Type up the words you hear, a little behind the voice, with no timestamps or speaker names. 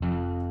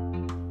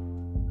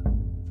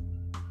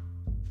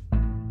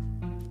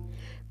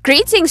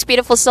Greetings,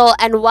 beautiful soul,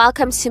 and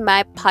welcome to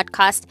my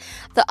podcast,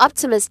 The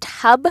Optimist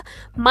Hub.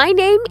 My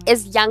name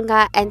is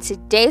Yanga, and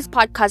today's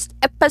podcast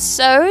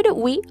episode,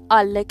 we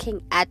are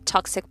looking at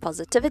toxic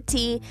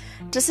positivity,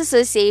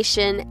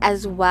 disassociation,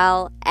 as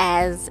well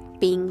as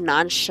being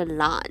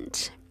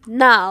nonchalant.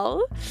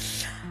 Now,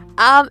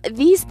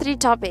 these three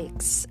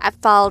topics, I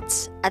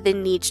felt the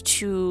need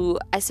to,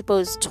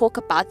 talk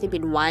about them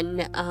in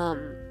one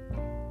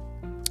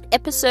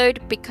episode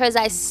because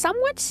I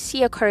somewhat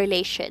see a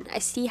correlation. I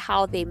see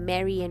how they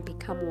marry and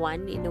become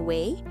one in a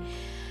way.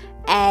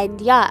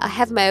 And yeah, I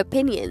have my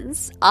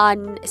opinions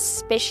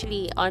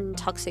especially on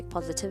toxic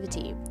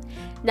positivity.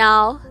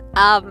 Now,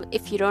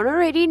 if you don't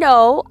already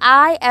know,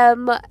 I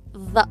am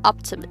the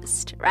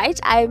optimist, right?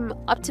 I'm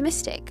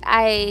optimistic.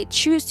 I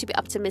choose to be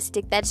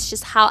optimistic. That's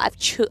just how I've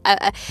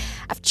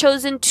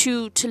chosen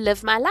to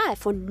live my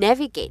life or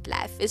navigate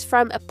life. Is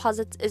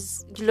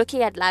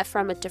looking at life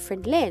from a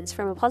different lens,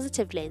 from a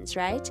positive lens,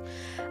 right?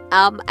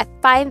 I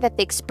find that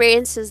the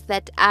experiences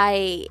that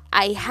I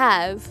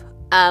have,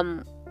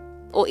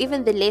 or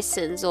even the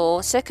lessons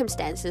or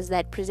circumstances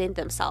that present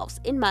themselves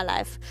in my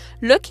life,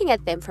 looking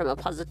at them from a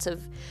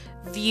positive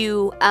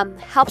view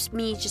helps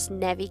me just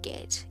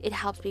navigate. It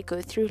helps me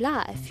go through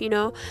life,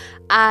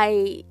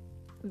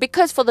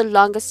 because for the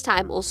longest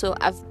time also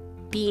I've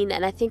been,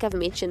 and I think I've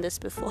mentioned this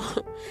before,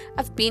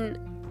 I've been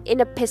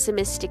in a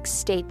pessimistic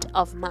state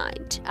of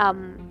mind,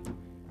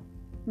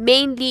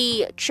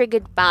 mainly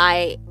triggered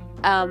by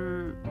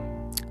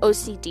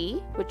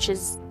OCD, which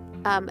is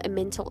a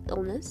mental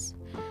illness.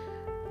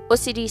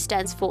 OCD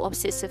stands for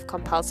obsessive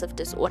compulsive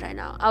disorder.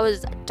 Now, I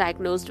was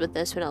diagnosed with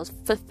this when I was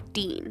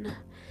 15. I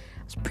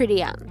was pretty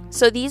young.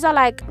 So these are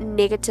like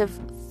negative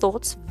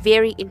thoughts,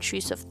 very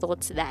intrusive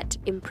thoughts that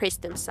impress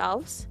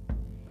themselves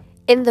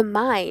in the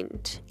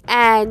mind.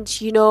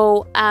 And, you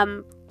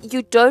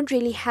don't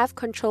really have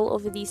control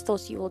over these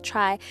thoughts. You will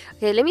try.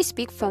 Okay, let me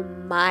speak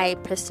from my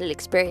personal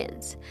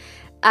experience.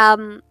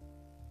 As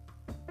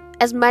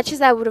much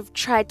as I would have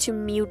tried to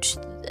mute,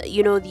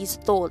 these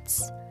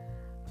thoughts,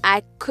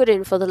 I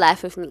couldn't for the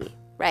life of me,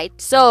 right?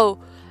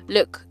 So,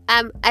 look,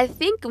 I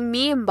think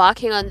me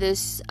embarking on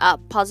this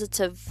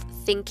positive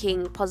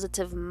thinking,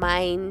 positive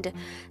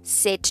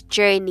mindset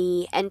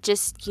journey, and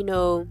just,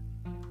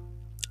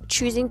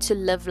 choosing to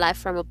live life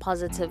from a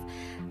positive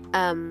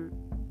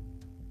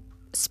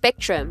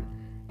spectrum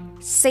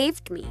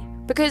saved me.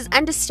 Because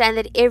understand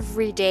that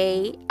every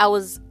day I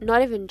was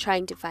not even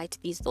trying to fight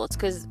these thoughts,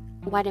 because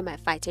what am I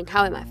fighting?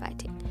 How am I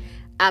fighting?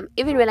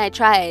 Even when I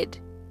tried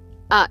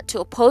to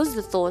oppose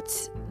the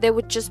thoughts, they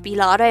would just be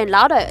louder and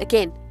louder.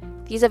 Again,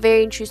 these are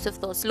very intrusive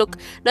thoughts. Look,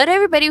 not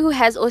everybody who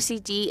has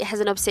OCD has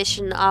an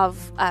obsession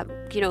of,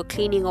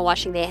 cleaning or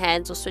washing their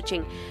hands or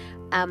switching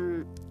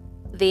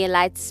their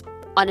lights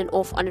on and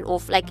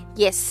off. Like,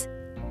 yes,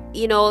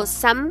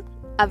 some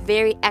are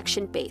very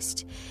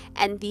action-based.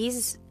 And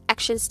these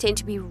actions tend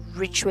to be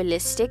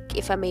ritualistic,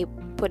 if I may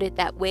put it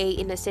that way,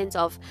 in the sense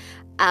of,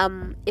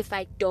 if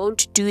I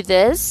don't do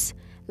this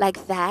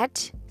like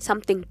that,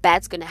 something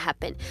bad's gonna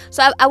happen.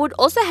 So I would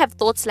also have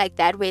thoughts like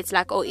that, where it's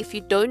like, oh, if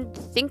you don't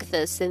think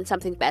this, then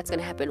something bad's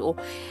gonna happen. Or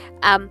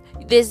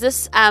there's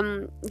this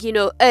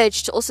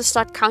urge to also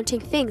start counting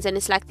things, and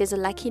it's like there's a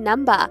lucky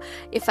number.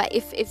 If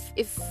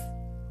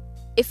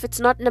it's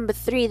not number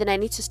 3, then I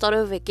need to start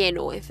over again.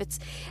 Or if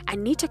I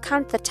need to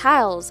count the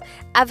tiles.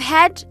 I've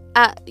had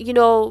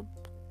actually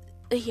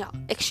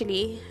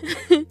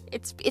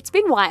it's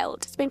been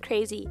wild, it's been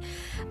crazy.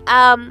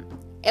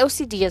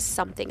 LCD is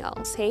something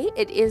else, hey?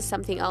 It is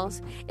something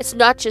else. It's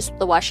not just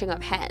the washing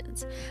of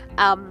hands.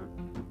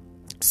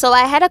 So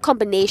I had a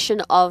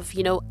combination of,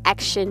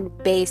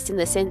 action-based, in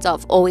the sense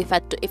of, oh, if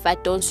I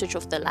don't switch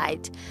off the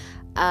light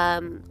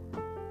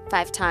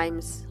 5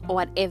 times or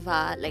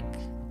whatever, like,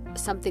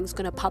 something's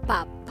gonna pop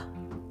up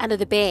under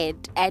the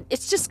bed. And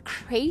it's just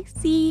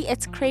crazy.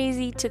 It's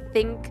crazy to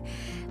think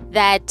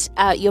that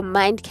your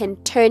mind can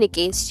turn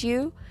against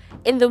you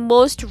in the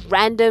most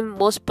random,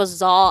 most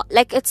bizarre,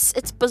 like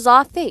it's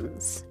bizarre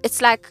things.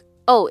 It's like,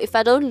 oh, if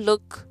I don't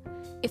look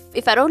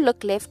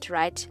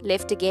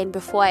left again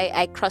before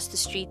I cross the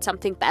street,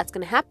 something bad's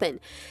gonna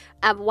happen.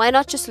 Why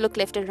not just look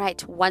left and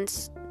right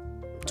once,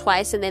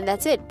 twice, and then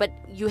that's it? But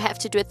you have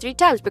to do it 3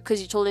 times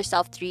because you told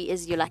yourself 3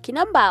 is your lucky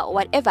number or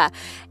whatever.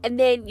 And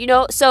then,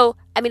 so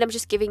I'm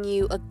just giving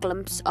you a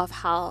glimpse of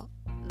how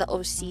the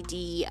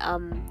OCD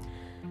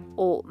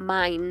or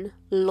mine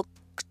looked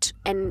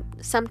and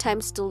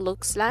sometimes still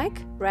looks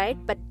like, right?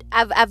 But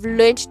I've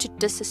learned to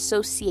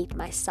disassociate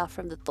myself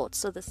from the thoughts.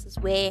 So this is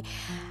where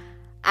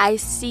I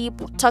see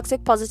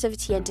toxic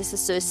positivity and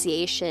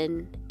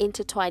disassociation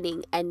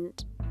intertwining and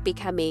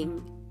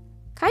becoming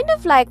kind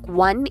of like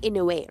one in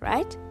a way,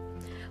 right?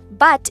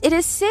 But it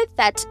is said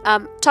that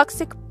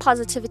toxic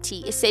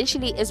positivity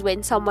essentially is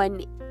when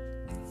someone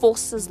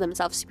forces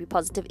themselves to be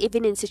positive,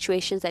 even in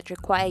situations that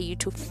require you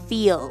to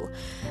feel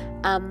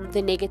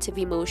the negative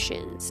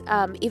emotions,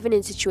 even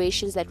in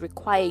situations that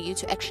require you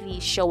to actually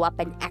show up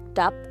and act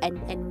up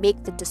and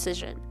make the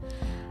decision.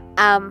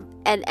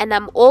 And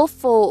I'm all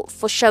for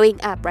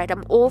showing up, right?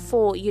 I'm all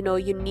for,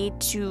 you need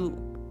to,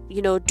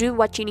 do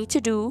what you need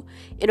to do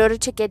in order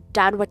to get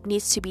done what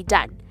needs to be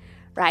done,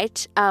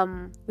 right?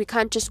 We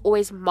can't just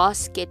always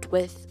mask it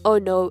with, oh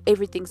no,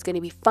 everything's going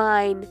to be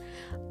fine.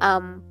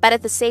 But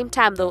at the same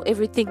time, though,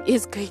 everything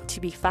is going to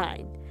be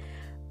fine.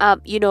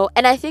 And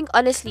I think,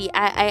 honestly,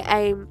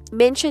 I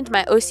mentioned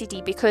my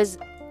OCD because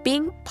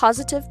being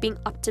positive, being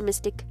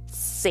optimistic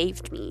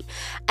saved me.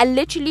 I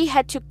literally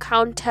had to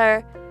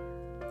counter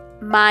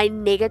my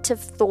negative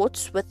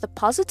thoughts with the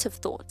positive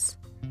thoughts.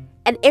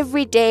 And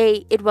every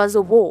day it was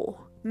a war.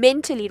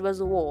 Mentally, it was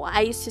a war.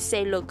 I used to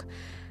say, look,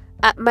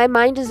 my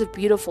mind is a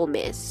beautiful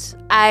mess.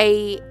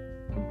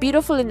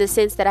 Beautiful in the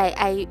sense that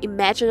I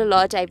imagine a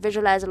lot, I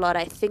visualize a lot,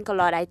 I think a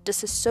lot, I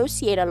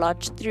disassociate a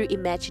lot through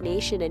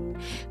imagination and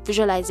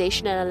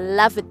visualization, and I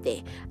love it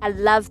there. I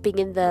love being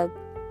in the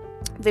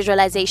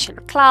visualization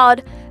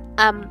cloud,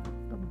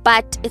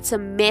 but it's a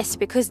mess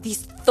because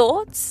these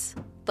thoughts,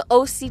 the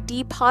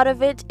OCD part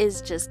of it,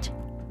 is just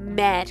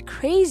mad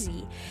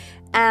crazy.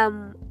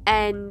 And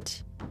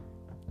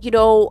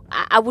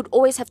I would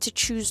always have to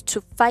choose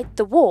to fight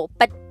the war,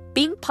 but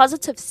being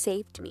positive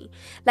saved me.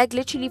 Like,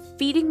 literally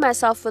feeding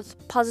myself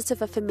with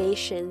positive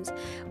affirmations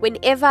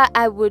whenever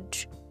I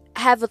would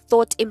have a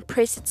thought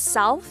impress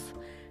itself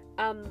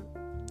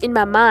in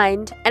my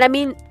mind. And I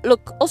mean,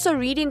 look, also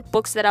reading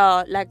books that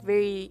are like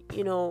very,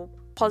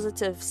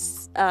 positive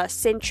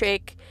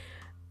centric,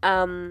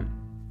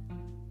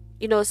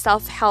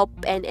 self-help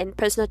and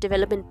personal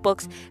development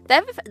books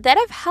that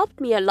have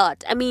helped me a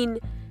lot. I mean,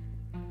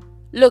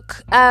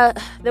 look,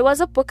 there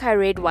was a book I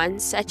read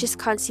once. I just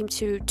can't seem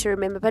to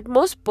remember. But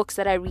most books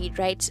that I read,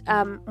 right,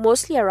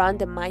 mostly around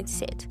the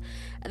mindset,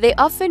 they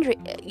often,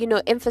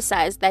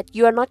 emphasize that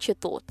you are not your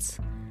thoughts,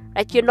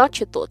 right? You're not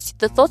your thoughts.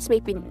 The thoughts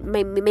may be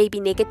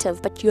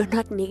negative, but you're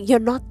not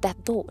that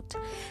thought.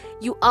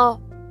 You are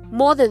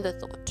more than the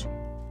thought.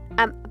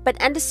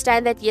 But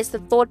understand that, yes, the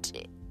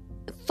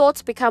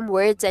thoughts become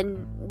words,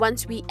 and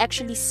once we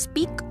actually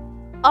speak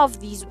of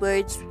these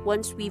words,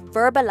 once we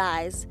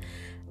verbalize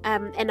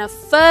and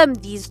affirm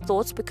these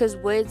thoughts, because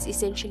words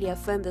essentially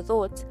affirm the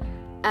thoughts,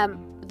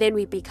 then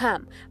we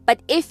become.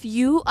 But if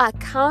you are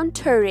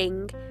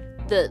countering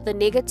the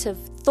negative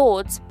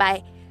thoughts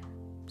by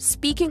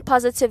speaking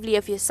positively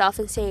of yourself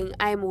and saying,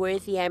 I am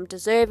worthy, I am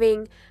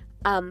deserving,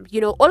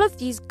 all of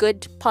these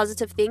good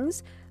positive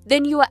things,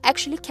 then you are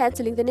actually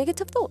cancelling the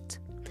negative thought.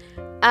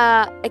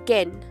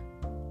 Again,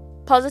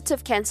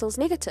 positive cancels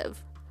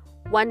negative.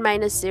 1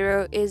 minus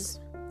 1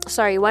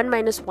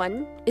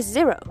 is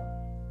 0.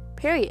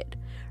 Period.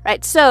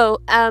 Right?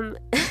 So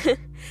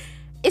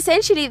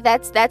essentially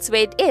that's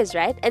where it is,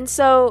 right? And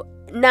so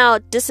now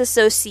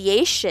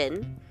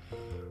disassociation,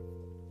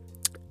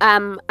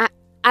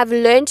 I've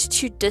learned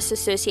to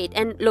disassociate.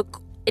 And look,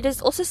 it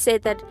is also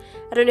said that,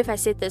 I don't know if I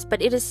said this,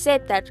 but it is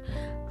said that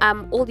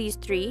all these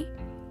three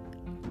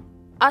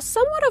are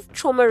somewhat of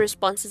trauma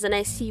responses, and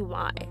I see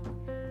why,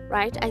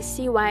 right? I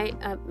see why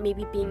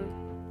maybe being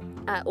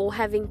or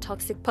having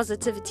toxic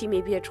positivity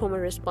may be a trauma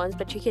response,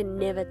 but you can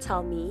never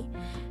tell me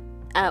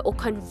or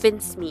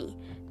convince me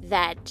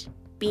that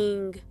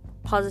being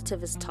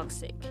positive is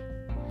toxic.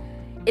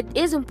 It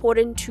is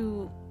important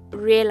to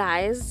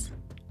realize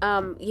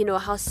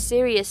how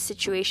serious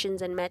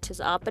situations and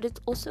matters are, but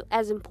it's also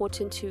as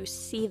important to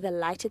see the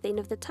light at the end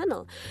of the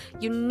tunnel.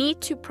 You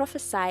need to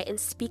prophesy and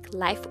speak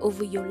life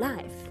over your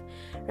life,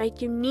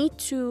 right? You need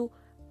to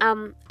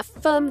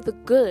affirm the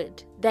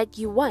good that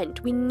you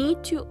want. We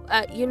need to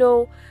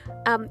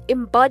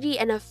embody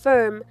and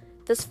affirm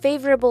this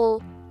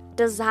favorable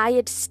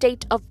desired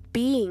state of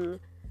being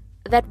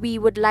that we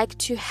would like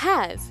to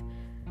have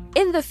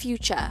in the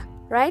future,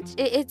 right?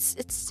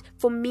 It's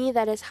for me,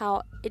 that is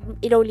how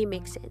it only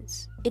makes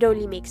sense. It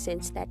only makes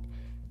sense that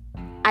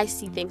I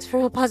see things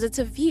from a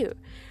positive view,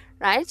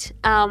 right?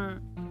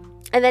 And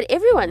that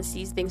everyone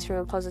sees things from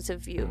a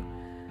positive view.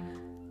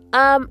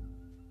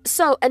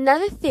 So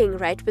another thing,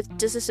 right, with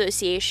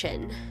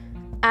disassociation,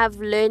 I've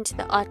learned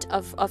the art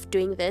of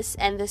doing this,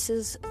 and this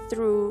is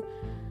through,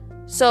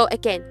 so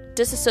again,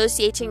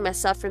 disassociating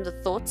myself from the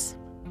thoughts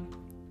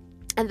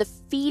and the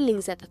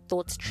feelings that the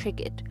thoughts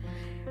triggered,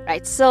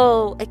 right?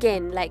 So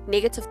again, like,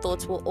 negative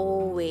thoughts will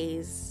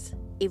always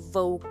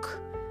evoke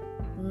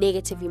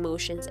negative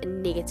emotions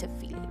and negative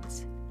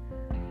feelings.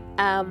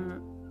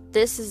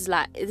 This is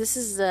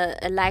a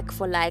like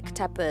for like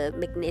type of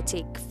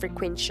magnetic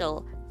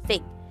frequential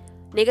thing.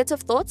 Negative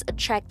thoughts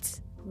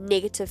attract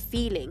negative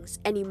feelings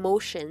and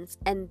emotions,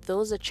 and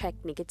those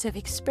attract negative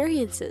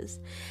experiences.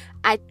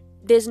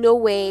 There's no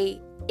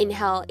way in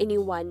hell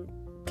anyone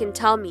can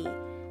tell me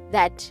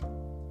that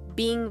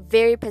being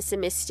very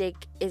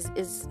pessimistic is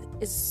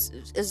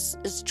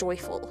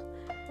joyful.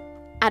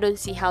 I don't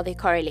see how they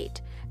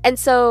correlate. And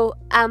so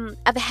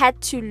I've had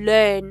to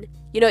learn,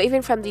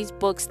 even from these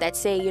books that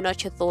say you're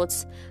not your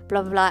thoughts,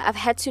 blah blah blah, I've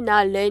had to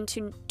now learn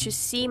to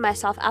see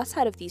myself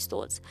outside of these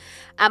thoughts.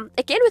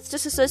 Again, with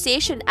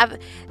disassociation,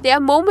 there are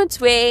moments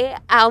where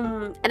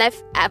and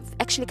I've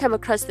actually come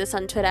across this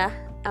on Twitter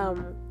a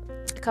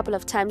couple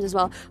of times as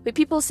well, where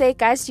people say,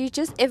 guys, do you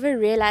just ever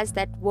realize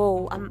that,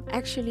 whoa, I'm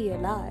actually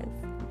alive?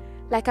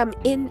 Like, I'm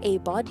in a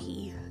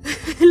body.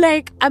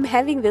 Like, I'm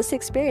having this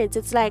experience.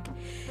 It's like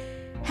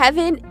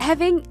having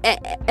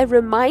a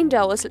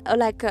reminder was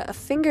like a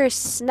finger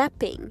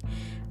snapping.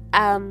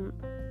 And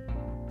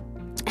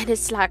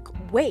it's like,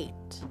 wait,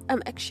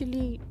 I'm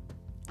actually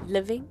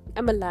living,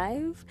 I'm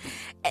alive.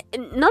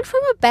 Not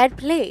from a bad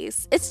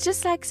place. It's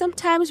just like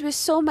sometimes we're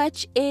so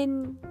much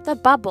in the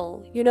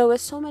bubble, we're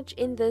so much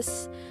in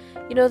this,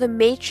 the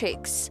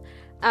matrix,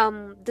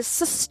 the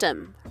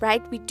system,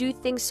 right? We do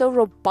things so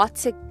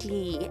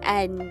robotically,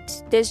 and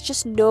there's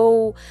just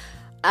no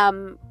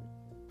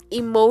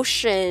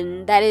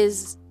emotion that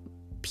is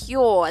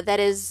pure, that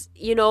is,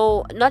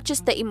 not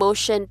just the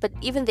emotion, but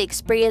even the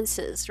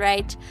experiences,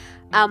 right?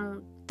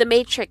 The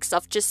matrix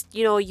of just,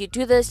 you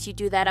do this, you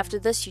do that, after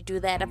this you do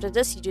that, after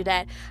this you do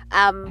that.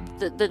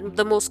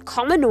 The most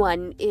common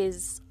one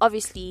is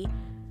obviously,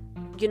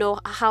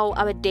 how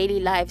our daily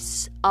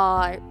lives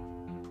are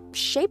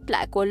shaped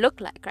like or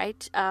look like,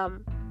 right?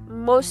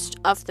 Most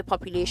of the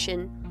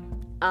population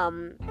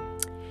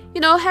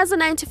has a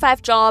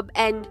 9-to-5 job,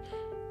 and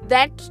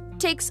that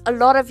takes a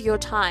lot of your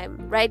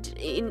time, right,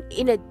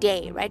 in a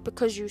day, right?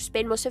 Because you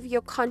spend most of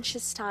your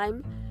conscious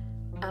time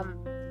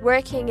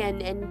working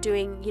and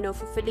doing,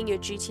 fulfilling your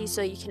duties,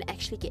 so you can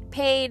actually get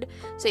paid,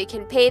 so you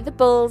can pay the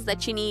bills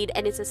that you need,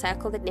 and it's a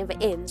cycle that never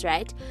ends,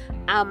 right?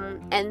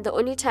 And the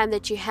only time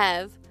that you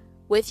have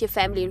with your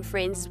family and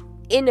friends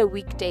in a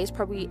weekday is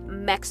probably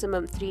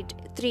maximum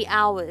three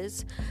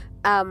hours,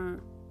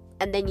 and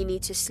then you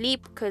need to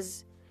sleep,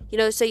 because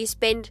so you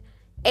spend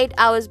 8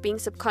 hours being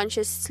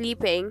subconscious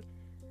sleeping,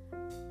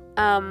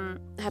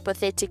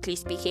 hypothetically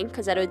speaking,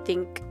 because I don't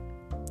think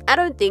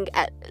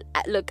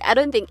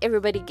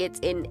everybody gets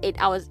in 8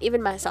 hours.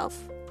 Even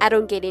myself, I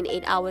don't get in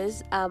 8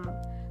 hours,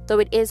 though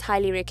it is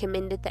highly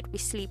recommended that we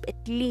sleep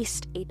at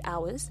least 8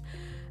 hours,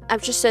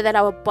 just so that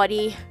our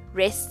body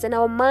rests and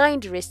our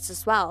mind rests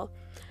as well.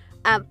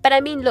 But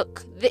I mean,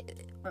 look,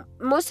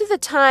 most of the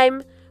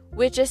time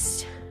we're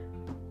just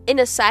in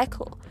a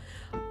cycle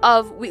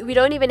of we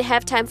don't even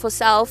have time for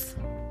self,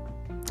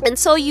 and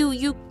so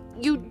you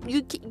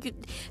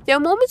there are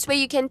moments where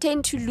you can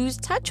tend to lose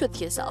touch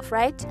with yourself,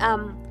 right?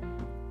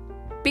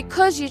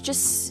 Because you're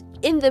just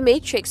in the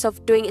matrix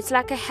of doing, it's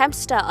like a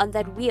hamster on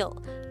that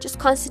wheel, just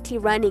constantly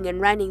running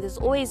and running. There's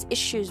always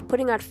issues,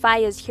 putting out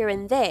fires here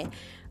and there.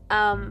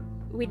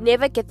 We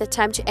never get the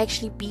time to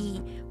actually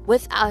be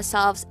with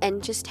ourselves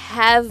and just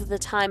have the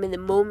time in the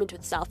moment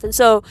with self. And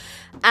so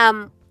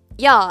and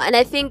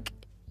I think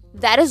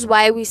that is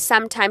why we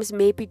sometimes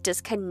may be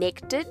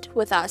disconnected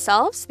with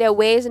ourselves. There are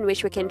ways in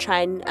which we can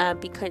try and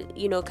be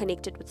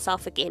connected with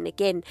self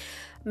again.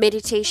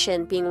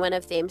 Meditation being one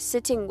of them.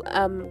 Sitting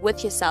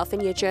with yourself in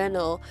your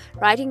journal,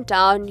 writing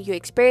down your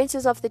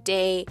experiences of the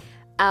day,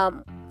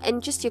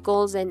 and just your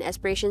goals and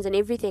aspirations and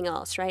everything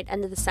else, right,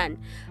 under the sun.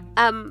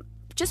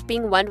 Just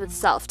being one with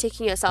self,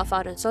 taking yourself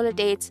out on solo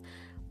dates,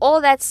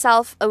 all that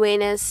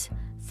self-awareness,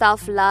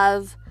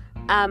 self-love,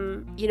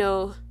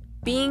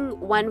 being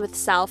one with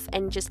self,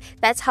 and just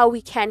that's how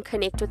we can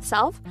connect with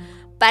self.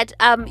 But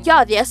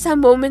there are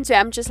some moments where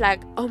I'm just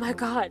like, oh my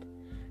god,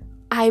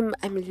 I'm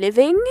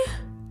living,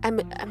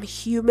 I'm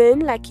human,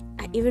 like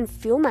I even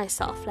feel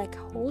myself, like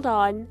hold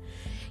on,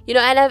 and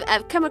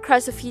I've come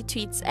across a few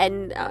tweets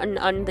and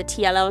on the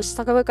TL. I was just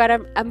like, oh my god,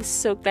 I'm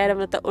so glad I'm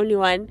not the only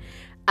one.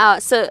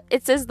 So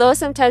it's as though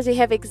sometimes we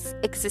have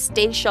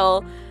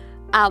existential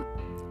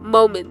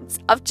moments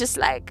of just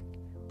like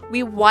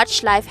we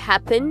watch life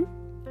happen.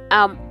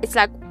 It's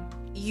like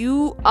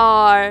you're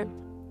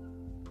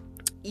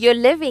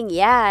living,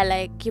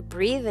 like you're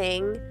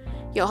breathing,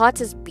 your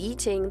heart is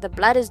beating, the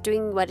blood is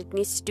doing what it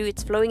needs to do,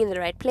 it's flowing in the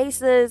right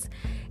places,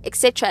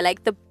 etc.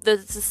 Like the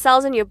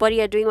cells in your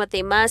body are doing what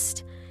they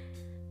must.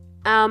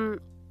 But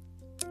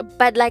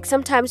like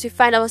sometimes we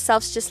find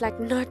ourselves just like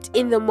not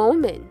in the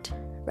moment,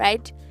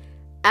 right?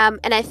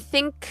 And I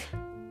think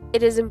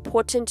it is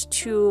important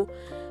to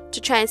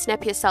try and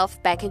snap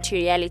yourself back into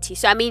reality.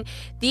 So I mean,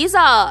 these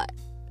are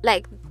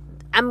like,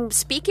 I'm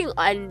speaking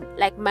on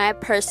like my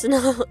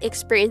personal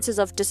experiences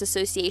of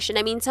disassociation.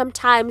 I mean,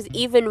 sometimes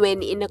even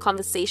when in a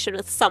conversation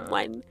with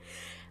someone,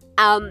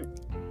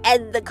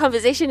 and the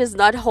conversation is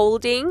not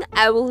holding,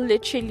 I will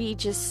literally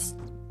just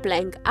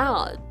blank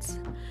out,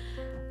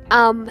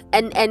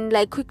 and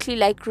like quickly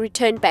like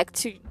return back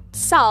to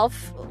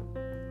self,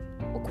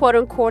 quote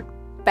unquote,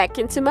 back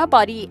into my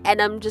body,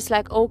 and I'm just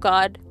like, oh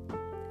god,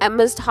 I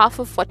missed half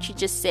of what you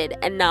just said,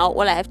 and now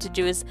all I have to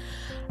do is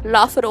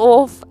laugh it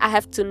off. I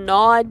have to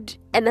nod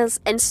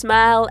and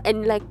smile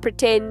and like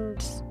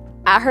pretend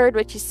I heard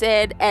what you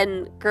said,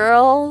 and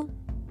girl,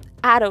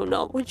 I don't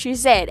know what you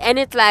said. And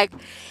it's like,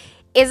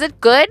 is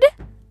it good?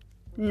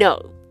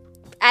 No,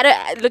 I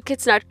don't. Look,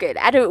 it's not good.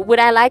 Would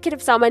I like it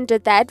if someone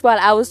did that while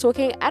I was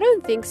talking? I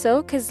don't think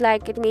so, because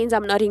like it means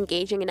I'm not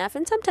engaging enough,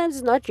 and sometimes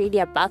it's not really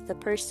about the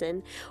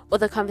person or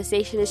the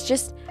conversation. It's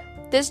just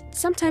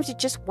sometimes you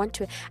just want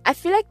to. I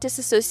feel like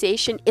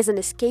disassociation is an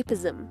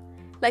escapism.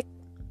 Like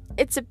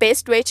it's the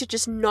best way to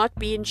just not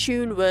be in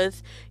tune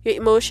with your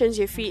emotions,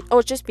 your feet,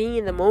 or just being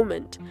in the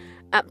moment.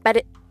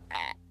 But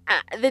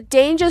the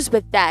dangers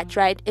with that,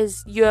 right,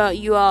 is you're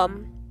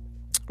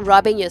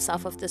robbing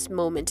yourself of this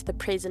moment, the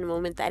present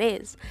moment that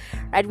is,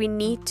 right? We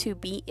need to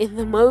be in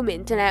the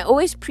moment, and I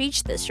always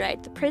preach this,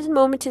 right? The present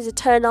moment is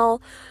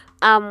eternal.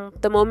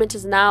 The moment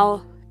is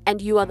now,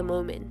 and you are the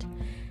moment.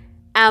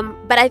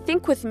 But I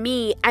think with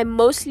me, I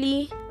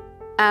mostly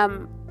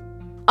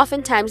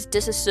oftentimes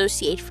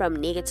disassociate from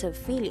negative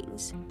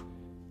feelings.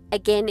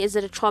 Again, is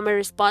it a trauma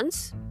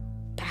response?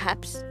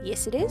 Perhaps,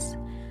 yes it is.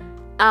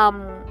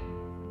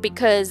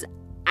 Because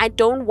I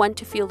don't want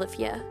to feel the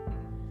fear.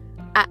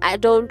 I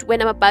don't,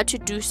 when I'm about to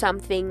do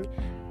something,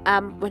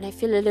 when I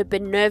feel a little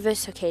bit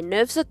nervous, okay,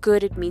 nerves are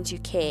good, it means you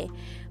care.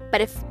 But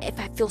if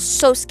I feel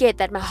so scared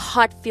that my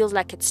heart feels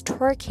like it's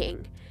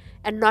twerking,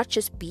 and not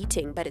just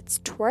beating, but it's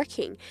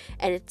twerking,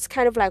 and it's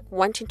kind of like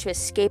wanting to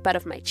escape out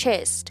of my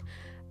chest,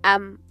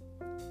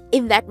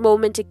 in that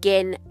moment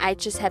again, I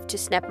just have to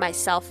snap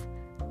myself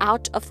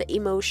out of the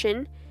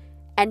emotion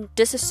and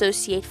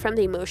disassociate from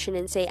the emotion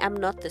and say, I'm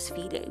not this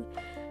feeling.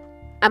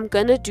 I'm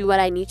gonna do what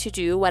I need to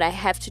do, what I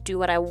have to do,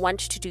 what I want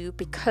to do,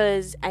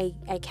 because I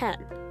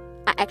can.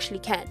 I actually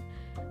can.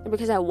 And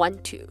because I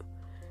want to.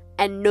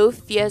 And no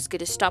fear is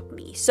gonna stop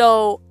me.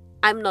 So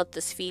I'm not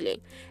this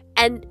feeling.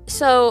 And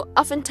so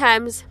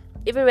oftentimes,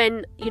 even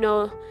when,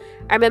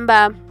 I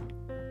remember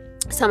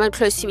someone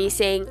close to me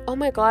saying, oh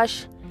my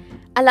gosh,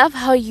 I love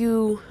how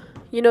you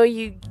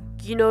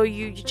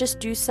just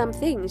do some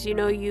things,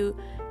 you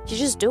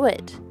just do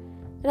it.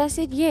 And I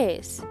said,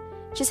 yes.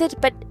 She said,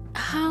 but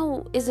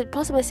how is it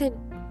possible? I said,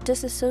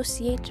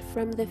 disassociate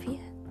from the fear.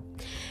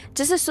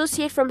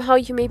 Disassociate from how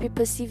you may be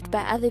perceived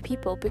by other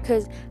people,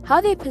 because how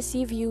they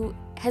perceive you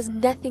has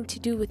nothing to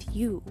do with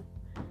you,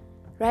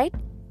 right?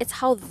 It's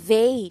how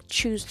they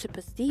choose to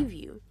perceive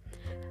you.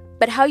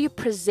 But how you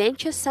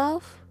present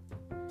yourself,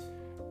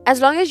 as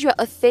long as you're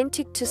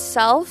authentic to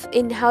self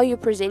in how you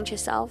present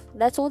yourself,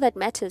 that's all that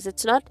matters.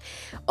 It's not,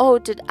 oh,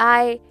 did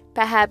I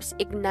perhaps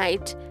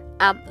ignite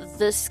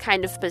this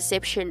kind of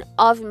perception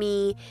of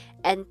me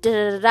and da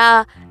da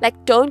da.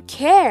 Like, don't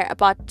care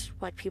about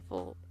what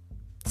people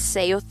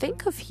say or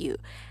think of you.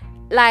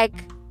 Like,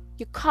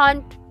 you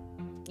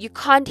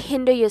can't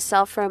hinder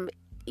yourself from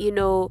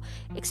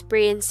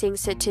experiencing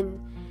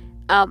certain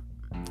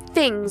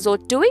things or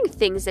doing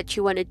things that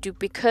you want to do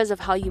because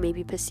of how you may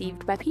be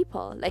perceived by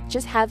people. Like,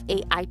 just have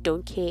a I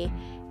don't care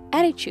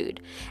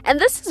attitude. And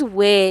this is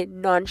where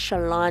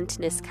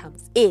nonchalantness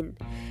comes in.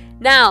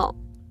 Now,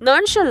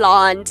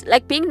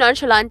 being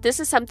nonchalant, this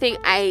is something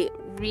I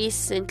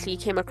recently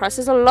came across.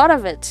 There's a lot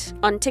of it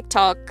on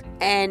TikTok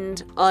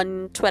and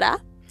on Twitter.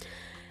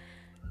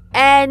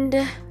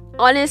 And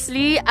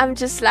honestly, I'm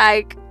just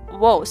like,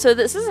 whoa. So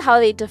this is how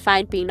they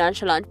define being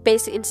nonchalant.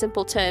 Basically, in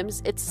simple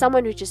terms, it's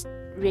someone who just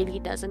really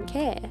doesn't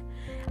care.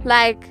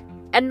 Like,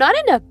 and not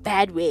in a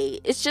bad way.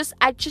 It's just,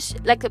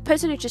 like the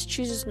person who just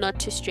chooses not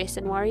to stress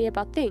and worry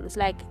about things.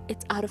 Like,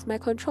 it's out of my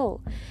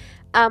control.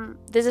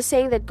 There's a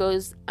saying that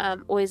goes,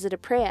 or is it a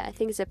prayer? I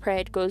think it's a prayer.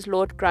 It goes,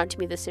 Lord, grant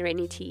me the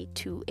serenity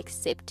to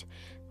accept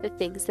the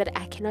things that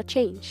I cannot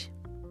change.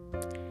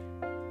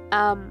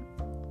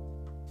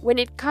 When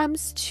it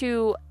comes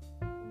to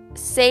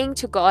saying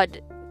to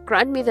God,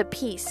 grant me the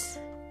peace,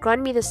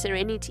 grant me the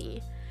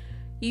serenity,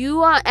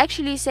 you are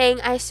actually saying,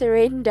 I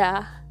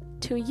surrender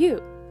to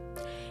you.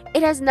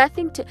 It has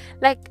nothing to,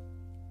 like,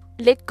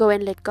 let go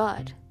and let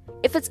God.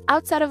 If it's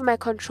outside of my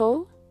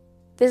control,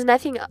 there's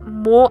nothing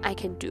more I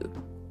can do,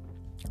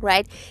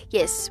 right?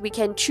 Yes, we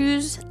can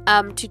choose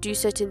to do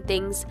certain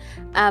things.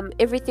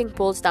 Everything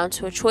boils down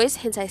to a choice.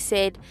 Hence, I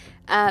said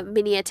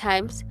many a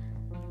times,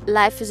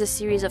 life is a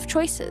series of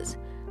choices.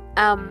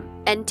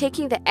 And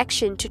taking the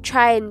action to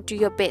try and do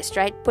your best,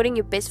 right? Putting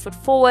your best foot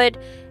forward,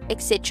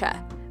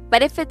 etc.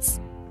 But if it's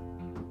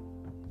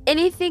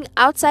anything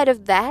outside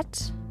of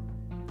that,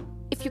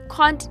 if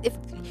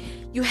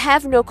you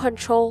have no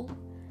control,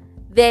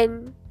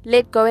 then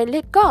let go and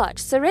let God.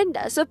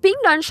 Surrender. So being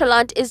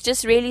nonchalant is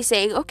just really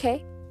saying,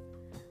 okay.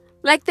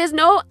 Like, there's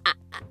no,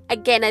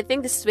 again, I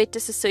think this is where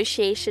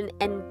disassociation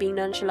and being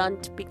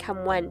nonchalant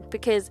become one,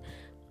 because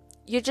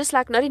you're just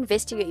like not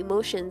investing your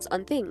emotions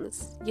on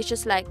things. You're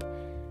just like,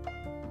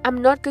 I'm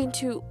not going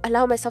to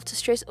allow myself to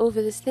stress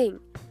over this thing.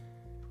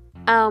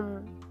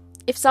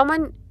 If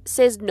someone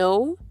says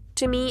no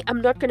to me,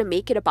 I'm not going to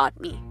make it about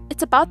me.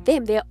 It's about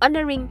them. They're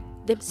honoring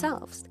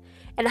themselves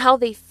and how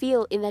they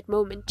feel in that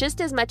moment.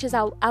 Just as much as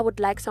I would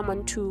like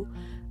someone to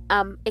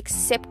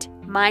accept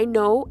my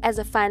no as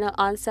a final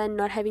answer and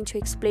not having to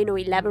explain or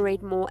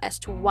elaborate more as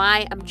to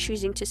why I'm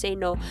choosing to say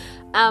no.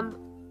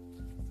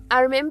 I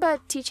remember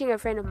teaching a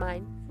friend of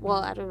mine,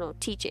 well, I don't know,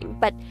 teaching,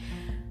 but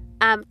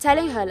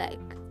telling her, like,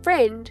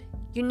 friend,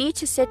 you need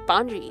to set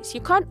boundaries.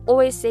 You can't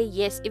always say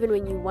yes even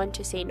when you want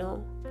to say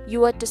no.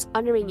 You are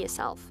dishonoring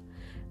yourself.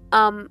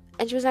 And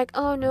she was like,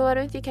 oh no, I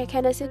don't think I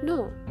can. I said,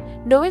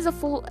 no is a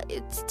full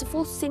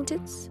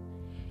sentence.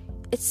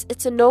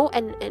 It's a no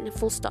and a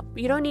full stop.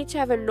 You don't need to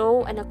have a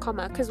no and a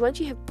comma, because once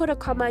you have put a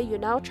comma, you're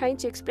now trying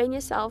to explain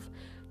yourself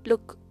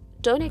look,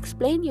 don't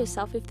explain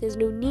yourself if there's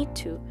no need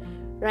to,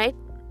 right?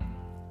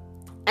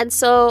 And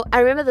so I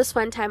remember this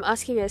one time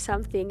asking her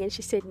something and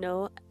she said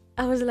no.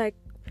 I was like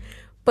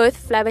both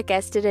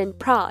flabbergasted and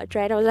proud,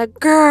 right? I was like,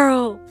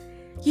 girl,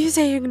 you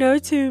saying no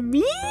to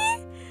me?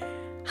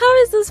 How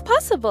is this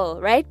possible,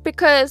 right?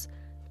 Because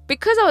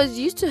I was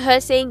used to her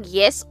saying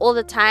yes all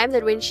the time,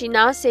 that when she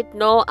now said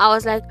no, I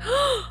was like,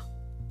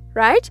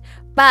 right?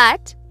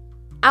 But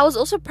I was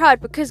also proud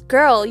because,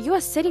 girl, you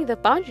are setting the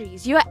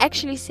boundaries. You are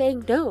actually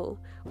saying no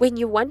when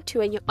you want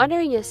to, and you're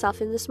honoring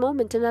yourself in this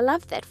moment, and I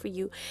love that for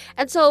you.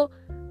 And so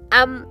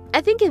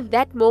I think in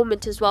that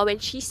moment as well, when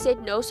she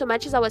said no, so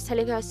much as I was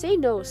telling her, say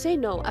no,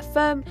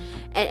 affirm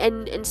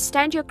and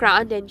stand your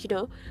ground,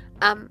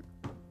 and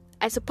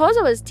I suppose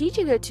I was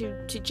teaching her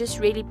to just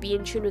really be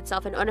in tune with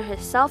self and honor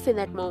herself in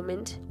that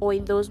moment, or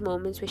in those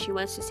moments where she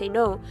wants to say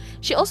no.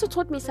 She also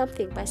taught me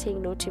something by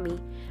saying no to me,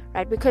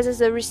 right? Because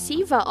as a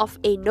receiver of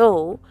a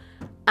no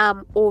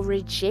or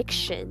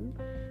rejection,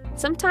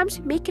 sometimes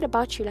you make it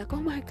about you, like,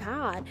 oh my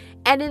God.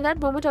 And in that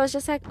moment I was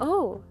just like,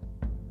 oh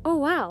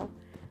wow.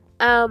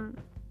 And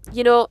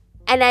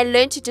I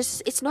learned to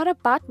just, it's not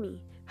about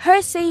me.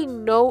 Her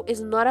saying no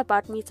is not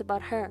about me, it's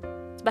about her.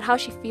 It's about how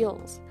she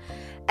feels.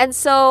 And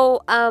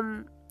so,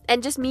 and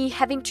just me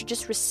having to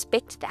just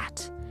respect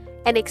that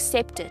and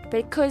accept it,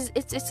 because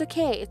it's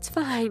okay, it's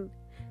fine.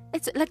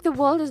 It's like the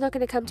world is not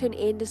going to come to an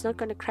end, it's not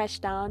going to crash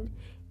down.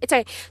 It's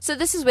okay. So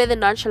this is where the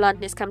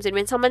nonchalantness comes in.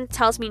 When someone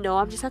tells me no,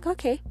 I'm just like,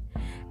 okay.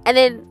 And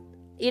then,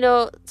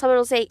 someone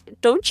will say,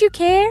 don't you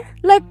care?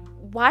 Like,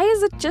 why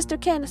is it just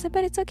okay? And I said,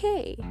 but it's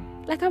okay.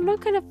 Like, I'm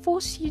not going to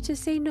force you to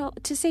say no,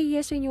 to say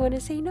yes when you want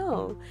to say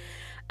no.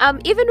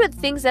 Even with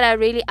things that are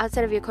really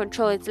outside of your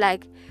control, it's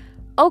like,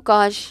 oh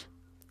gosh,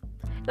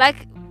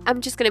 like,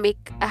 I'm just going to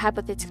make a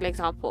hypothetical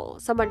example.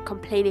 Someone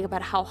complaining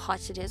about how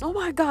hot it is. Oh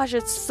my gosh,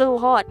 it's so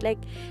hot. Like,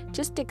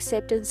 just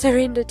accept and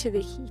surrender to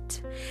the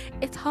heat.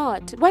 It's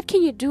hot. What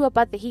can you do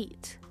about the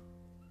heat?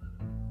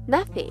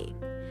 Nothing.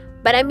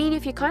 But I mean,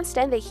 if you can't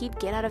stand the heat,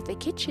 get out of the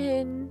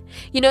kitchen,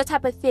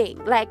 type of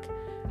thing. Like,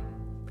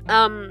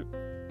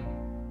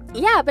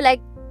 yeah, but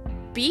like,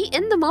 be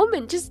in the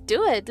moment, just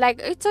do it.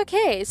 Like, it's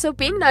okay. So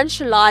being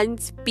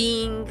nonchalant,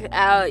 being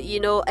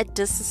a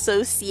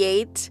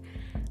disassociate,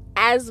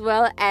 as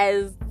well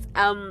as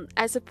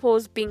I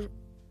suppose being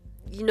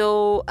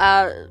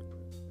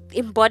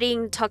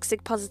embodying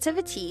toxic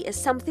positivity, is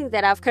something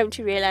that I've come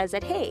to realize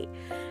that, hey,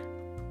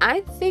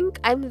 I think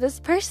I'm this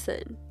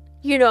person,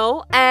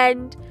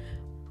 and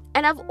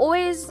I've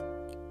always,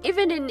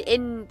 even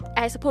in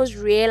I suppose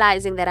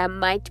realizing that I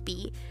might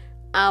be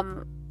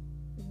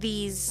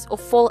these, or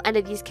fall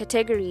under these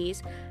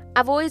categories,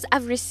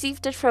 I've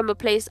received it from a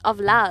place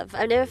of love.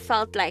 I've never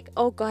felt like,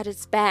 oh God,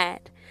 it's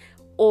bad,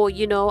 or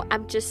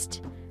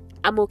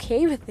I'm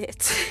okay with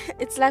it.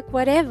 It's like,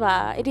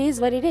 whatever, it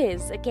is what it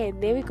is. Again,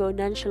 there we go,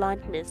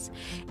 nonchalantness.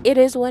 It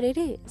is what it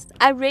is.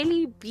 I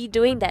really be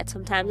doing that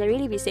sometimes. I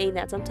really be saying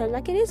that sometimes,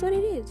 like, it is what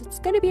it is. It's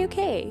gonna be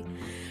okay.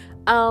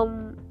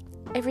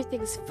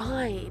 Everything's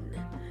fine.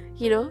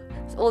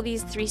 All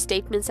these 3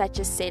 statements I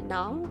just said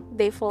now,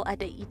 they fall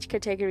under each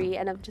category,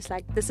 and I'm just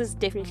like, this is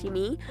definitely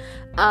me.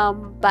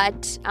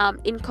 But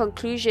in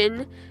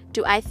conclusion,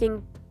 do I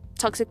think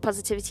toxic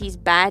positivity is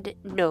bad?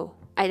 No,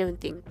 I don't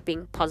think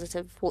being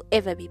positive will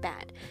ever be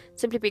bad,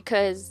 simply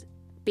because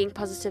being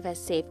positive has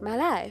saved my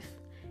life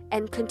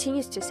and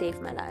continues to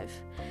save my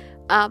life.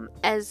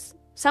 As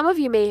some of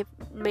you may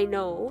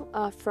know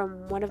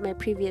from one of my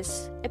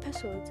previous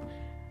episodes,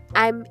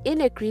 I'm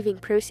in a grieving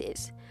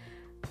process.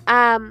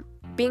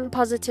 Being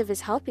positive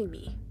is helping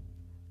me.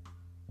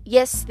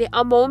 Yes, there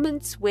are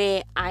moments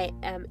where I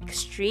am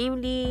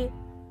extremely,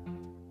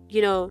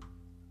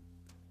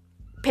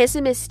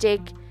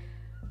 pessimistic,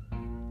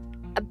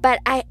 but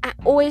I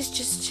always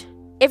just,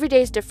 every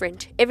day is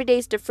different,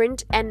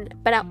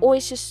 but I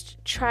always just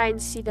try and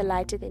see the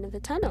light at the end of the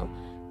tunnel,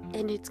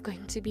 and it's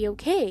going to be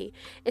okay.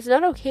 It's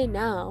not okay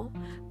now,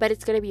 but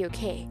it's going to be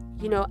okay.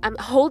 I'm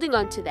holding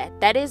on to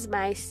that. That is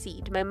my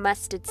seed, my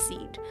mustard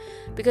seed,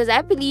 because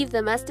I believe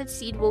the mustard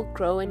seed will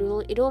grow and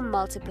it will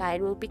multiply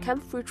and will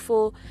become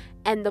fruitful,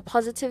 and the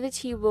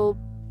positivity will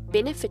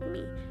benefit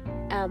me.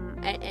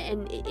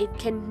 And it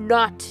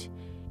cannot,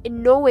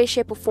 in no way,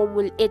 shape, or form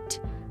will it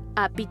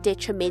be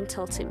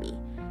detrimental to me.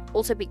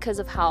 Also because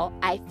of how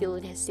I feel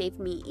it has saved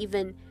me,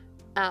 even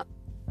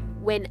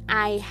when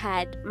I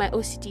had, my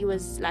OCD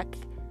was like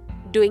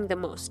doing the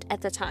most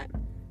at the time.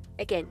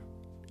 Again,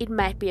 it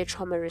might be a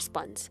trauma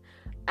response.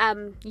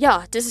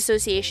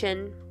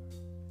 Disassociation,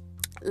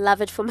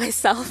 love it for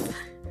myself.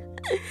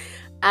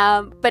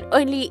 But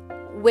only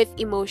with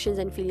emotions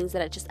and feelings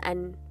that are just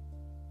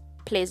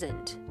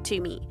unpleasant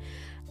to me.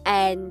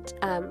 And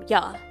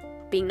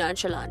being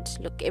nonchalant,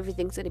 look,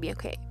 everything's gonna be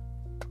okay.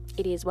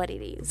 It is what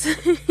it is.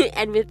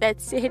 And with that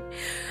said,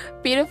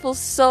 beautiful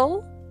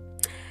soul,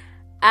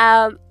 these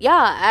are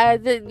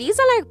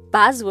like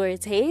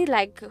buzzwords, hey,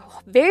 like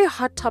very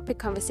hot topic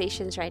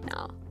conversations right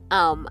now.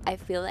 I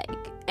feel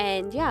like,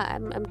 and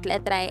I'm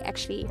glad that I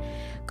actually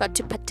got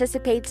to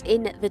participate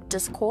in the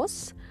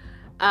discourse.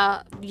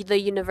 the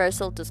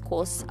universal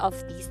discourse of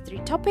these 3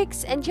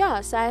 topics. And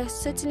yeah, so I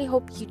certainly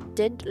hope you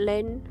did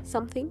learn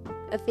something,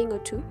 a thing or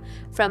two,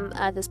 from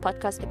this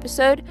podcast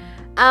episode.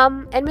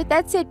 And with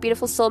that said,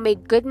 beautiful soul, may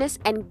goodness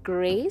and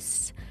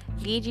grace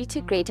lead you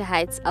to greater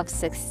heights of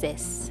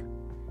success.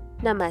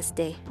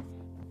 Namaste.